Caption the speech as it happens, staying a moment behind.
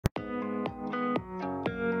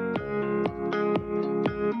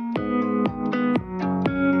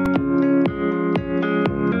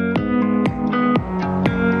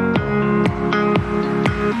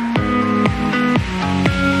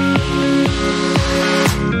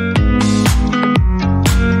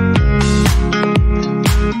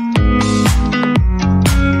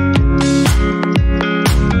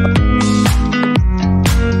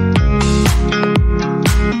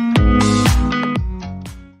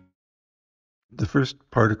The first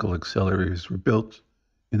particle accelerators were built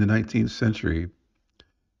in the 19th century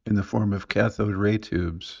in the form of cathode ray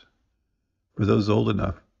tubes. For those old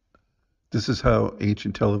enough, this is how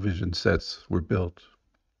ancient television sets were built.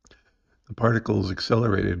 The particles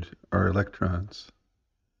accelerated are electrons.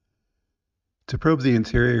 To probe the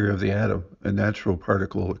interior of the atom, a natural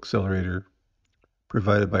particle accelerator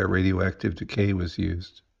provided by radioactive decay was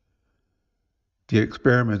used. The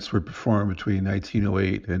experiments were performed between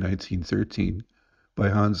 1908 and 1913 by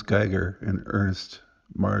Hans Geiger and Ernest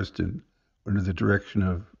Marsden under the direction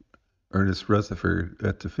of Ernest Rutherford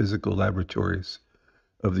at the physical laboratories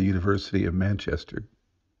of the University of Manchester.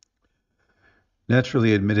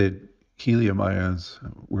 Naturally emitted helium ions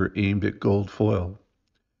were aimed at gold foil,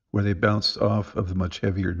 where they bounced off of the much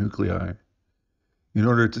heavier nuclei. In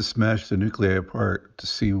order to smash the nuclei apart to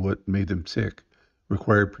see what made them tick,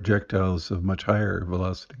 required projectiles of much higher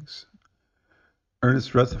velocities.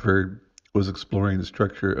 Ernest Rutherford was exploring the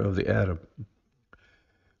structure of the atom.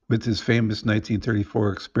 With his famous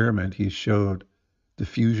 1934 experiment, he showed the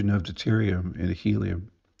fusion of deuterium and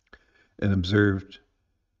helium and observed,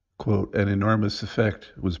 quote, an enormous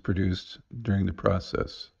effect was produced during the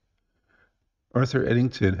process. Arthur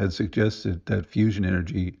Eddington had suggested that fusion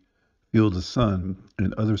energy fueled the sun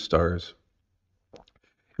and other stars.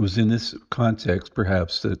 It was in this context,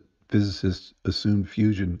 perhaps, that physicists assumed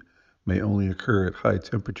fusion may only occur at high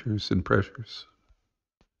temperatures and pressures.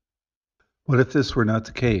 What if this were not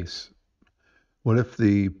the case? What if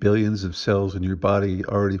the billions of cells in your body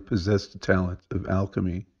already possessed the talent of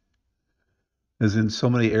alchemy? As in so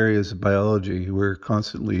many areas of biology, we're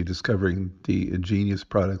constantly discovering the ingenious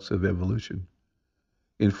products of evolution.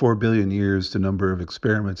 In 4 billion years, the number of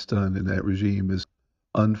experiments done in that regime is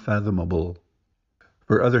unfathomable.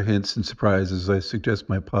 For other hints and surprises, I suggest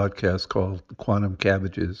my podcast called Quantum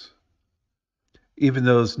Cabbages. Even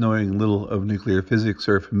those knowing little of nuclear physics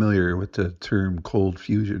are familiar with the term cold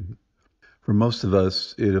fusion. For most of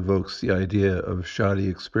us, it evokes the idea of shoddy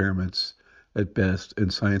experiments at best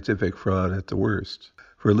and scientific fraud at the worst.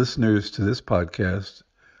 For listeners to this podcast,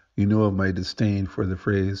 you know of my disdain for the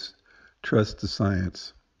phrase, trust the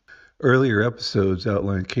science. Earlier episodes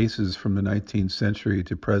outline cases from the 19th century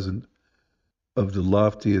to present of the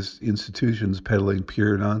loftiest institutions peddling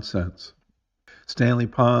pure nonsense. Stanley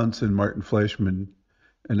Pons and Martin Fleischmann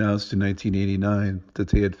announced in 1989 that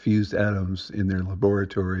they had fused atoms in their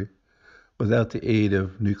laboratory without the aid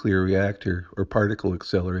of nuclear reactor or particle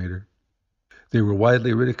accelerator. They were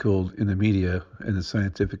widely ridiculed in the media and the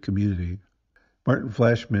scientific community. Martin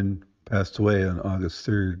Fleischmann passed away on August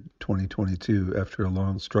 3, 2022, after a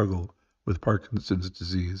long struggle with Parkinson's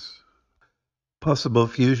disease. Possible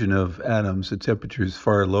fusion of atoms at temperatures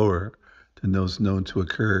far lower than those known to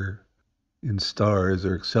occur in stars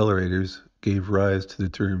or accelerators gave rise to the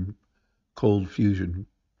term cold fusion.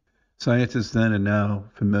 Scientists then and now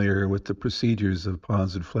familiar with the procedures of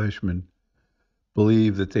Pons and Fleischmann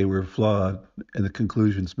believe that they were flawed and the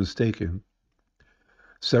conclusions mistaken.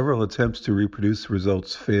 Several attempts to reproduce the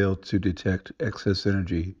results failed to detect excess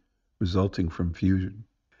energy resulting from fusion.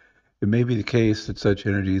 It may be the case that such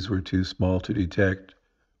energies were too small to detect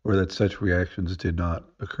or that such reactions did not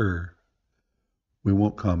occur. We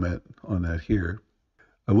won't comment on that here.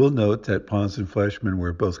 I will note that Pons and Fleischmann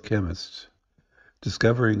were both chemists.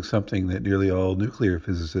 Discovering something that nearly all nuclear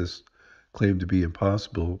physicists claim to be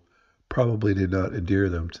impossible probably did not endear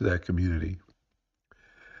them to that community.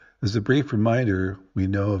 As a brief reminder, we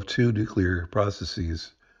know of two nuclear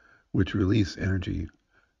processes which release energy.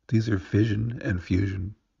 These are fission and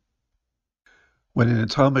fusion. When an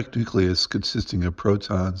atomic nucleus consisting of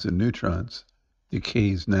protons and neutrons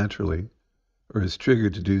decays naturally, or is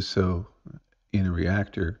triggered to do so in a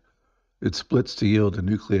reactor, it splits to yield a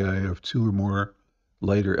nuclei of two or more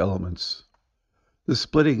lighter elements. This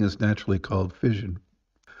splitting is naturally called fission.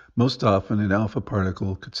 Most often, an alpha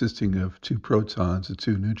particle consisting of two protons and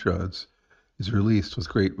two neutrons is released with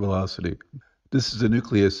great velocity. This is the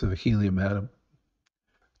nucleus of a helium atom.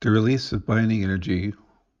 The release of binding energy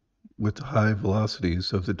with the high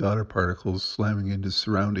velocities of the daughter particles slamming into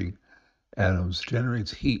surrounding atoms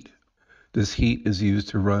generates heat. This heat is used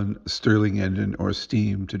to run a Stirling engine or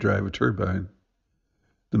steam to drive a turbine.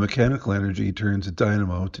 The mechanical energy turns a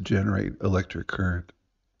dynamo to generate electric current.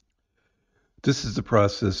 This is the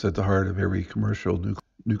process at the heart of every commercial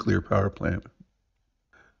nuclear power plant.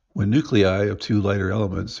 When nuclei of two lighter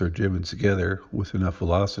elements are driven together with enough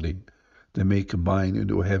velocity, they may combine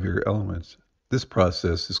into a heavier element. This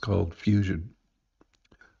process is called fusion.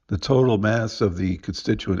 The total mass of the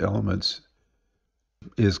constituent elements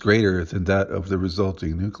is greater than that of the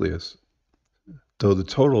resulting nucleus. Though the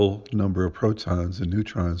total number of protons and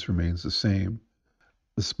neutrons remains the same,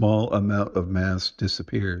 the small amount of mass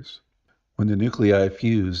disappears. When the nuclei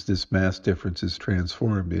fuse, this mass difference is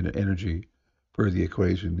transformed into energy per the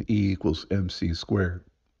equation E equals mc squared.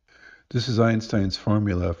 This is Einstein's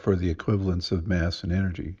formula for the equivalence of mass and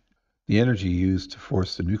energy. The energy used to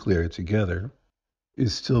force the nuclei together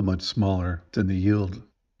is still much smaller than the yield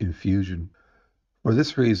in fusion. For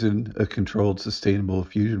this reason, a controlled sustainable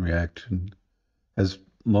fusion reaction has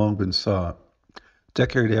long been sought.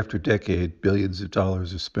 Decade after decade, billions of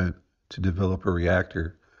dollars are spent to develop a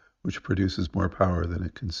reactor which produces more power than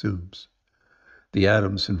it consumes. The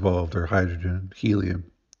atoms involved are hydrogen,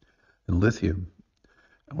 helium, and lithium,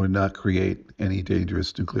 and would not create any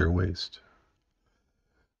dangerous nuclear waste.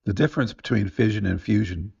 The difference between fission and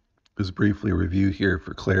fusion is briefly reviewed here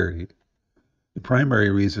for clarity. The primary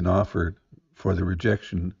reason offered for the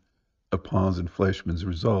rejection of Pons and Fleischmann's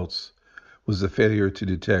results was the failure to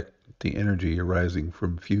detect the energy arising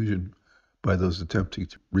from fusion by those attempting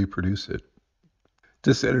to reproduce it.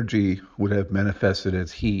 This energy would have manifested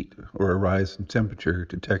as heat or a rise in temperature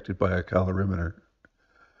detected by a calorimeter.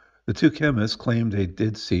 The two chemists claimed they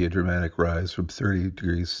did see a dramatic rise from 30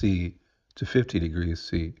 degrees C to 50 degrees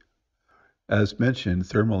C. As mentioned,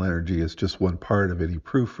 thermal energy is just one part of any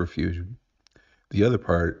proof for fusion. The other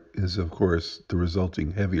part is, of course, the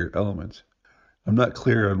resulting heavier element. I'm not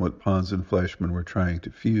clear on what Pons and Fleischmann were trying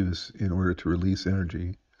to fuse in order to release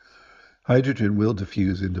energy. Hydrogen will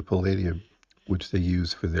diffuse into palladium, which they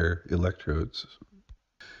use for their electrodes.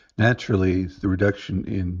 Naturally, the reduction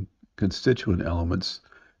in constituent elements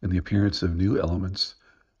and the appearance of new elements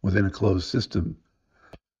within a closed system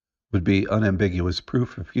would be unambiguous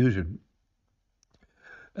proof of fusion.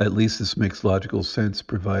 At least this makes logical sense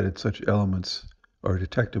provided such elements are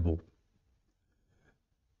detectable.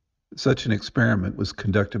 Such an experiment was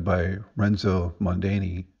conducted by Renzo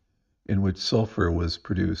Mondani, in which sulfur was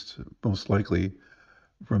produced, most likely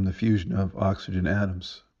from the fusion of oxygen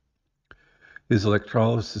atoms. His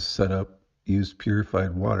electrolysis setup used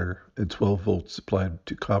purified water and 12 volts supplied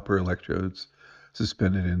to copper electrodes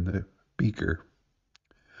suspended in the beaker.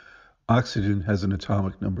 Oxygen has an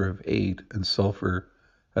atomic number of 8 and sulfur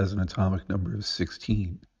has an atomic number of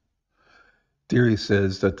 16. Theory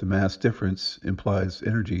says that the mass difference implies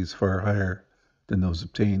energies far higher than those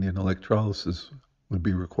obtained in electrolysis would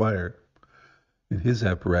be required. In his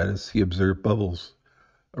apparatus, he observed bubbles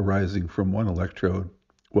arising from one electrode,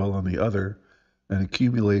 while on the other, an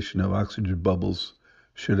accumulation of oxygen bubbles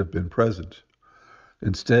should have been present.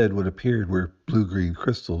 Instead, what appeared were blue-green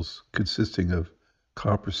crystals consisting of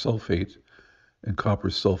copper sulfate and copper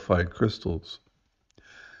sulfide crystals.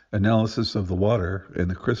 Analysis of the water and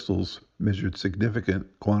the crystals measured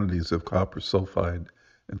significant quantities of copper sulfide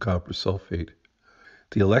and copper sulfate.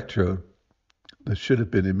 The electrode that should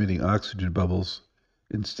have been emitting oxygen bubbles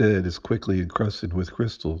instead is quickly encrusted with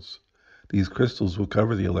crystals. These crystals will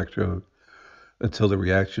cover the electrode until the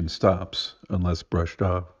reaction stops, unless brushed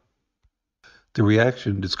off. The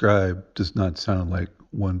reaction described does not sound like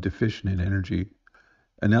one deficient in energy.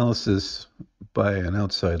 Analysis by an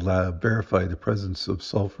outside lab verified the presence of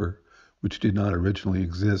sulfur, which did not originally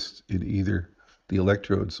exist in either the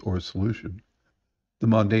electrodes or solution. The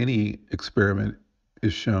Mondani experiment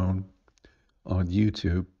is shown on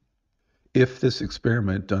YouTube. If this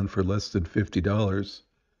experiment, done for less than $50,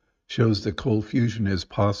 shows that cold fusion is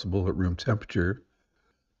possible at room temperature,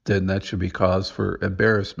 then that should be cause for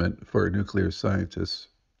embarrassment for nuclear scientists.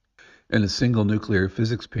 In a single nuclear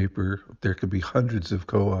physics paper, there could be hundreds of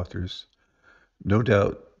co-authors. No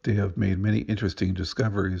doubt they have made many interesting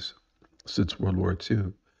discoveries since World War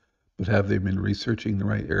II, but have they been researching the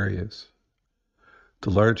right areas? The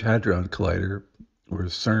Large Hadron Collider, or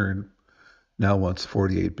CERN, now wants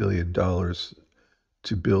 $48 billion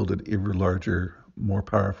to build an ever larger, more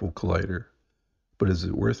powerful collider. But is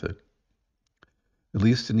it worth it? At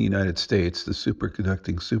least in the United States, the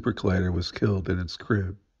superconducting supercollider was killed in its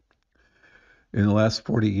crib. In the last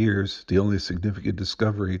 40 years, the only significant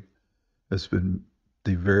discovery has been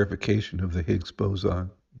the verification of the Higgs boson.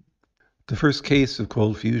 The first case of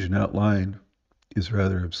cold fusion outlined is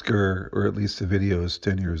rather obscure, or at least the video is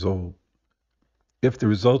 10 years old. If the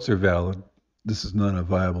results are valid, this is not a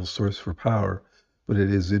viable source for power, but it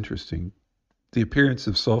is interesting. The appearance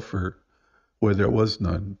of sulfur, where there was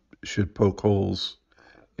none, should poke holes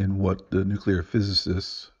in what the nuclear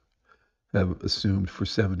physicists have assumed for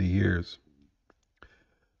 70 years.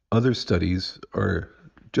 Other studies are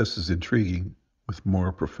just as intriguing with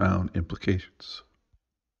more profound implications.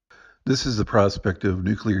 This is the prospect of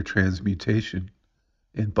nuclear transmutation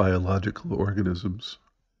in biological organisms.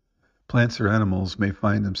 Plants or animals may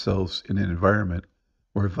find themselves in an environment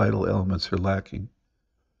where vital elements are lacking.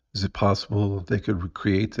 Is it possible they could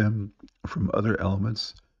recreate them from other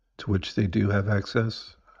elements to which they do have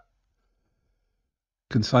access?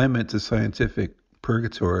 Consignment to scientific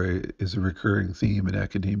purgatory is a recurring theme in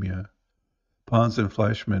academia. Pons and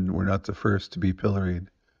Fleischmann were not the first to be pilloried,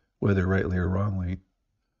 whether rightly or wrongly.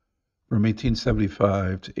 From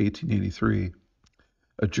 1875 to 1883,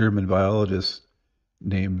 a German biologist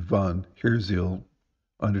named von Hirschfeld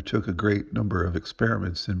undertook a great number of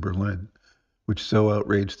experiments in Berlin, which so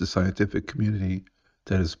outraged the scientific community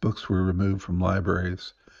that his books were removed from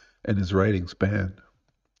libraries and his writings banned.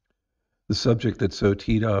 The subject that so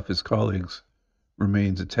teed off his colleagues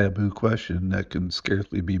remains a taboo question that can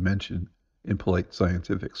scarcely be mentioned in polite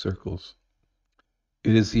scientific circles.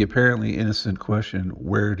 It is the apparently innocent question,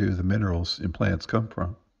 where do the minerals in plants come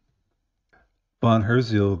from? Von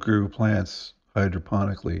Herzeele grew plants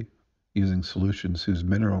hydroponically using solutions whose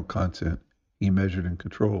mineral content he measured and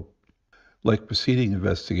controlled. Like preceding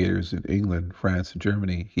investigators in England, France, and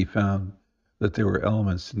Germany, he found that there were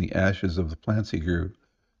elements in the ashes of the plants he grew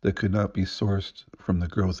that could not be sourced from the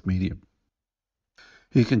growth medium.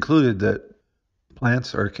 He concluded that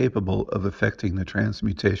plants are capable of affecting the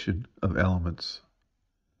transmutation of elements.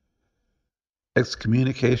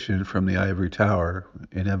 Excommunication from the ivory tower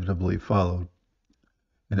inevitably followed,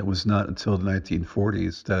 and it was not until the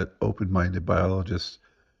 1940s that open-minded biologists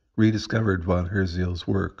rediscovered von Herzeele's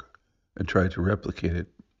work and tried to replicate it.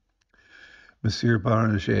 Monsieur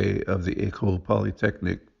Barranger of the École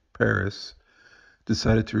Polytechnique, Paris,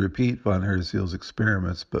 decided to repeat von Herzeele's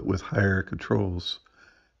experiments but with higher controls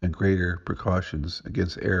and greater precautions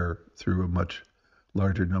against error through a much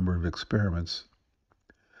larger number of experiments.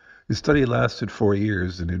 His study lasted 4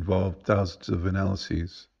 years and involved thousands of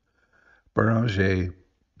analyses. Barranger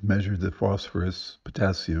measured the phosphorus,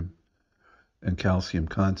 potassium, and calcium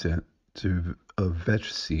content of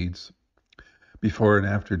vetch seeds before and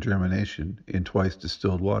after germination in twice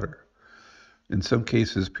distilled water. In some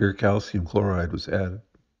cases, pure calcium chloride was added.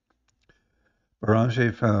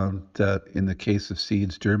 Barranger found that in the case of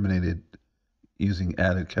seeds germinated using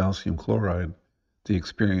added calcium chloride, they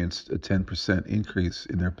experienced a 10% increase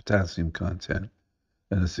in their potassium content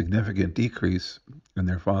and a significant decrease in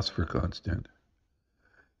their phosphor content.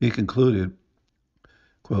 He concluded,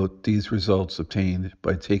 quote, "These results obtained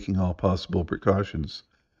by taking all possible precautions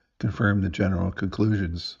confirm the general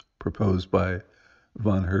conclusions proposed by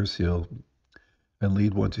von Herzeele and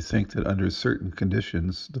lead one to think that under certain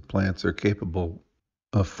conditions the plants are capable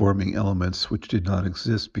of forming elements which did not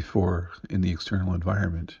exist before in the external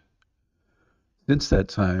environment." Since that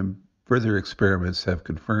time, further experiments have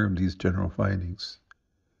confirmed these general findings.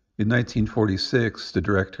 In 1946, the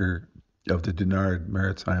director of the Dinard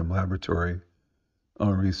Maritime Laboratory,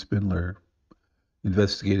 Henri Spindler,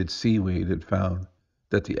 investigated seaweed and found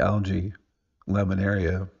that the algae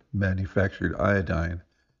laminaria manufactured iodine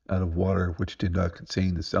out of water which did not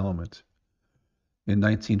contain this element. In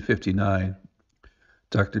 1959,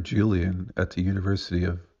 Dr. Julian at the University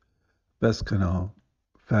of Bescanal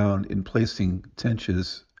found in placing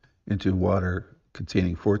tenches into water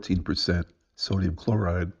containing 14% sodium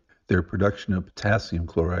chloride, their production of potassium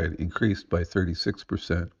chloride increased by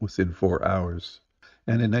 36% within 4 hours.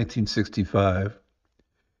 And in 1965,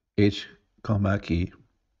 H. Komaki,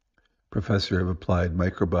 professor of applied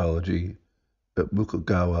microbiology at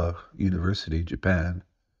Mukogawa University, Japan,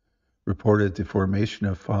 reported the formation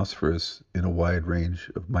of phosphorus in a wide range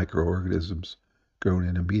of microorganisms grown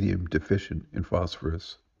in a medium deficient in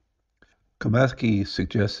phosphorus. Komaki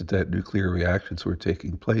suggested that nuclear reactions were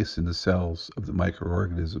taking place in the cells of the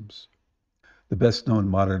microorganisms. The best-known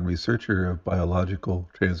modern researcher of biological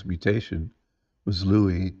transmutation was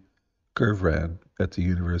Louis Kervran at the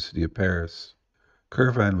University of Paris.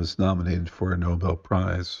 Kervran was nominated for a Nobel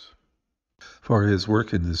Prize for his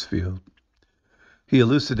work in this field. He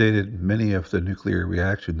elucidated many of the nuclear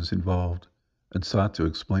reactions involved and sought to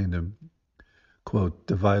explain them. Quote,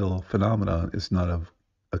 "The vital phenomenon is not of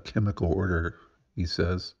a chemical order," he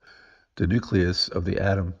says. "The nucleus of the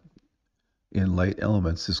atom in light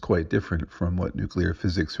elements is quite different from what nuclear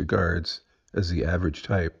physics regards as the average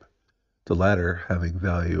type, the latter having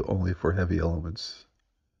value only for heavy elements.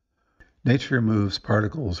 Nature moves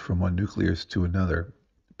particles from one nucleus to another,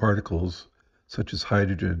 particles such as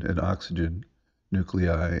hydrogen and oxygen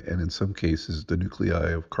nuclei, and in some cases the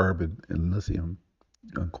nuclei of carbon and lithium,"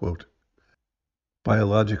 unquote.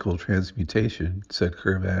 Biological transmutation, said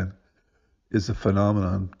Kervran, is a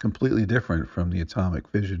phenomenon completely different from the atomic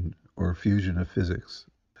fission or fusion of physics.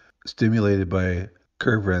 Stimulated by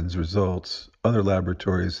Kervran's results, other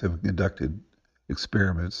laboratories have conducted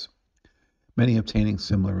experiments, many obtaining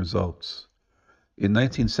similar results. In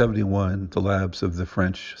 1971, the labs of the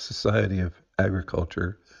French Society of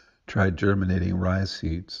Agriculture tried germinating rye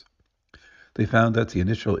seeds. They found that the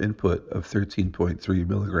initial input of 13.3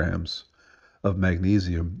 milligrams of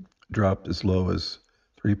magnesium dropped as low as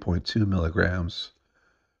 3.2 milligrams,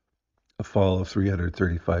 a fall of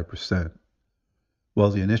 335%,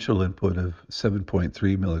 while the initial input of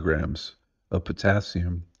 7.3 milligrams of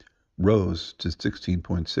potassium rose to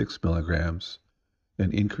 16.6 milligrams,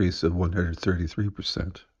 an increase of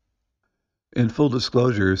 133%. In full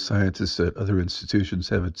disclosure, scientists at other institutions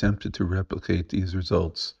have attempted to replicate these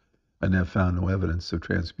results and have found no evidence of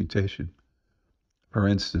transmutation. For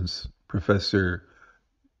instance, Professor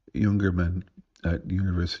Jungermann at the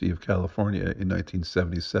University of California in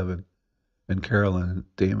 1977 and Carolyn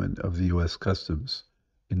Damon of the U.S. Customs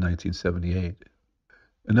in 1978.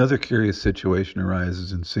 Another curious situation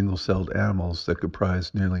arises in single-celled animals that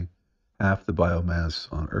comprise nearly half the biomass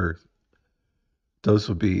on Earth. Those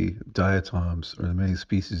would be diatoms, or the many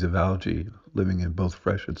species of algae living in both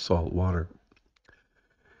fresh and salt water.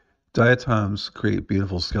 Diatoms create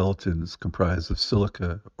beautiful skeletons comprised of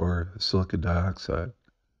silica or silicon dioxide.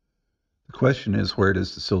 The question is, where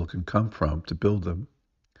does the silicon come from to build them?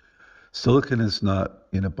 Silicon is not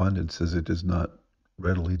in abundance as it does not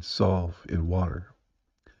readily dissolve in water.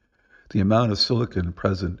 The amount of silicon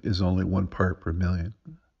present is only 1 part per million.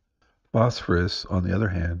 Phosphorus, on the other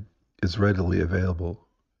hand, is readily available.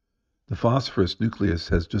 The phosphorus nucleus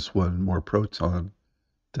has just one more proton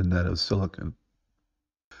than that of silicon.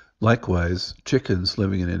 Likewise, chickens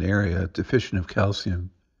living in an area deficient of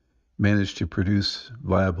calcium manage to produce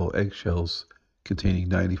viable eggshells containing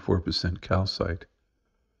 94% calcite,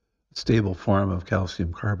 a stable form of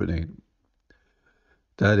calcium carbonate.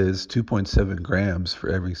 That is 2.7 grams for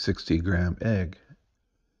every 60-gram egg.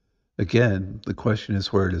 Again, the question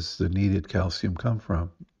is, where does the needed calcium come from?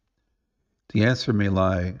 The answer may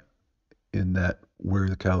lie in that where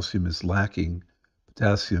the calcium is lacking,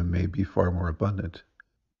 potassium may be far more abundant.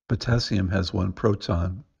 Potassium has 1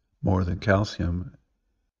 proton more than calcium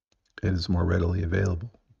and is more readily available.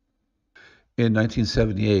 In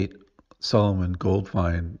 1978, Solomon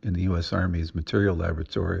Goldfein in the U.S. Army's Material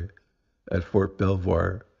Laboratory at Fort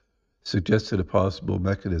Belvoir suggested a possible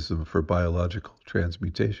mechanism for biological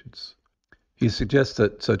transmutations. He suggests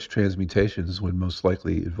that such transmutations would most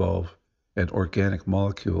likely involve an organic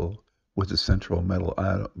molecule with a central metal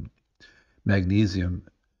atom, magnesium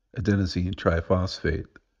adenosine triphosphate,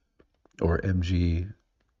 or MgATP.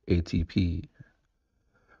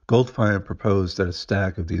 Goldfein proposed that a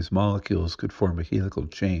stack of these molecules could form a helical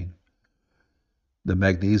chain. The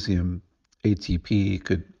magnesium ATP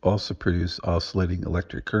could also produce oscillating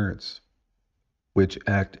electric currents, which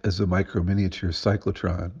act as a micro-miniature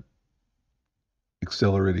cyclotron,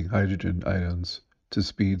 accelerating hydrogen ions to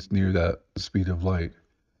speeds near the speed of light,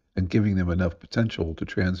 and giving them enough potential to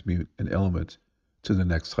transmute an element to the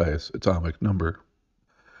next highest atomic number.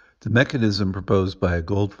 The mechanism proposed by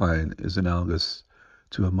Goldfein is analogous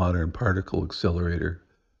to a modern particle accelerator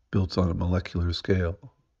built on a molecular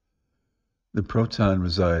scale. The proton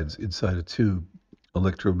resides inside a tube.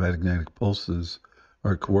 Electromagnetic pulses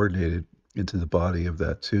are coordinated into the body of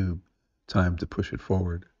that tube, timed to push it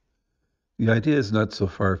forward. The idea is not so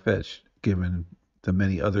far-fetched, given the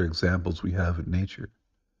many other examples we have in nature.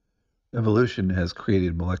 Evolution has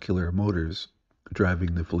created molecular motors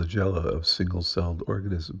driving the flagella of single-celled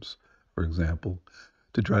organisms, for example,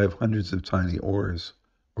 to drive hundreds of tiny oars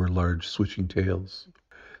or large switching tails.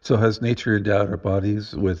 So has nature endowed our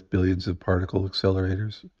bodies with billions of particle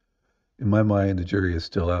accelerators? In my mind, the jury is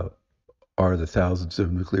still out. Are the thousands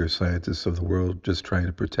of nuclear scientists of the world just trying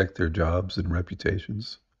to protect their jobs and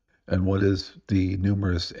reputations? And what is the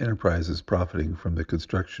numerous enterprises profiting from the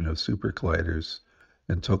construction of super colliders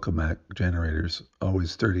and tokamak generators,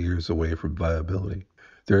 always 30 years away from viability?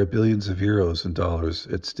 There are billions of euros and dollars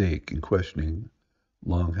at stake in questioning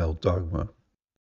long-held dogma.